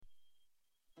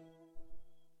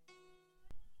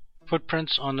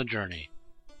Footprints on the Journey,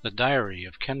 the Diary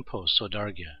of Khenpo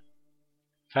Sodargye,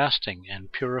 Fasting and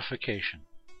Purification.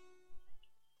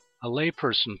 A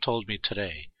layperson told me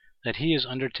today that he is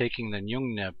undertaking the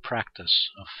Nyungne practice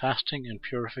of fasting and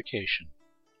purification.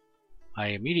 I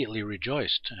immediately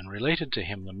rejoiced and related to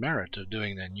him the merit of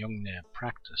doing the Nyungne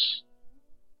practice.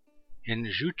 In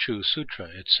Juchu Sutra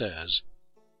it says,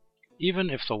 "Even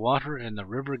if the water in the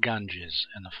river Ganges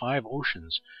and the 5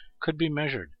 oceans could be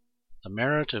measured, the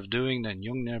merit of doing the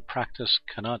Nyungne practice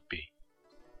cannot be.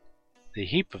 The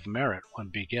heap of merit one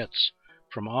begets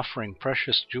from offering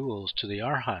precious jewels to the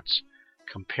Arhats,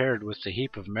 compared with the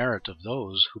heap of merit of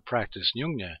those who practice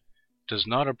Nyungne, does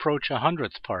not approach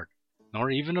 100th part, nor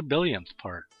even a 1,000,000th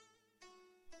part."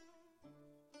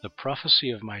 The prophecy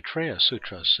of Maitreya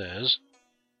Sutra says,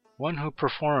 "One who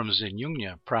performs the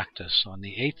Nyungne practice on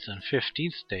the 8th and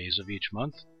 15th days of each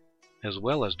month, as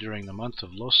well as during the month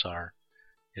of Losar,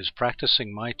 is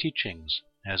practicing my teachings,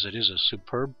 as it is a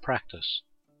superb practice."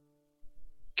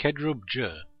 Kedrup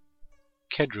Je,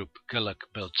 Kedrup Geluk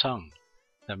Beltsang,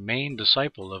 the main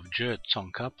disciple of Je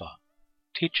Tsongkhapa,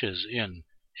 teaches in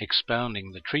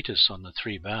expounding the treatise on the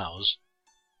 3 vows,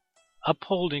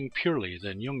 "Upholding purely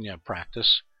the Nyungne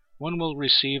practice, one will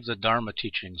receive the Dharma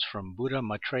teachings from Buddha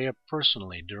Maitreya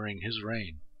personally during his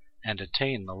reign, and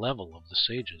attain the level of the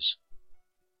sages."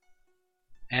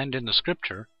 And in the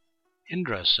scripture,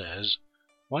 Indra says,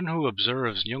 "One who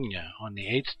observes Nyungne on the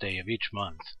 8th day of each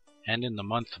month, and in the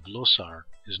month of Losar,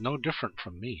 is no different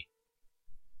from me."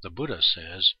 The Buddha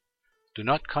says, "Do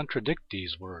not contradict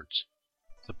these words.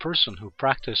 The person who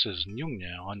practices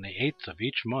Nyungne on the 8th of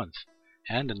each month,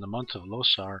 and in the month of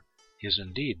Losar, is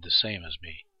indeed the same as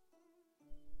me."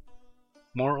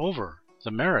 Moreover,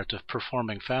 the merit of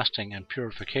performing fasting and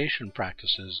purification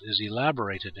practices is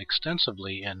elaborated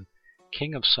extensively in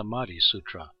King of Samadhi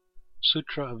Sutra,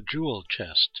 Sutra of Jewel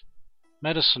Chest,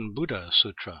 Medicine Buddha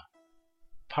Sutra,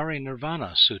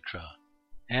 Parinirvana Sutra,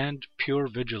 and Pure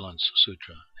Vigilance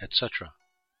Sutra, etc.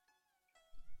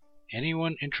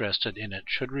 Anyone interested in it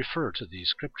should refer to these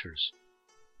scriptures.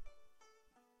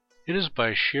 It is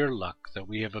by sheer luck that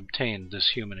we have obtained this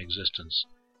human existence,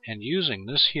 and using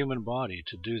this human body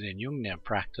to do the Nyungne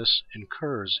practice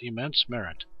incurs immense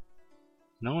merit.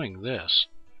 Knowing this,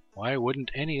 why wouldn't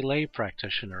any lay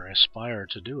practitioner aspire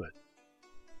to do it?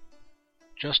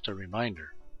 Just a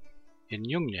reminder, in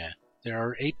Nyungne there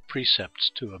are 8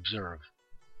 precepts to observe.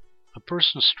 A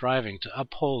person striving to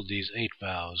uphold these 8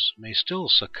 vows may still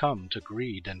succumb to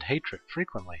greed and hatred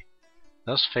frequently,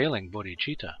 thus failing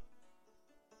bodhicitta.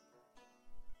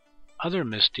 Other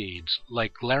misdeeds,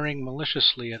 like glaring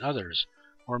maliciously at others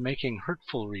or making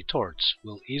hurtful retorts,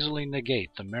 will easily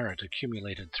negate the merit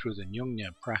accumulated through the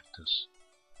Nyungne practice.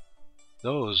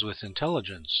 Those with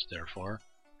intelligence, therefore,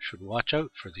 should watch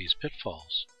out for these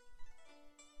pitfalls.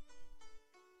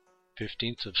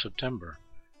 15th of September,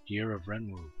 Year of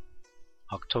Renwu,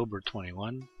 October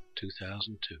 21,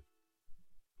 2002.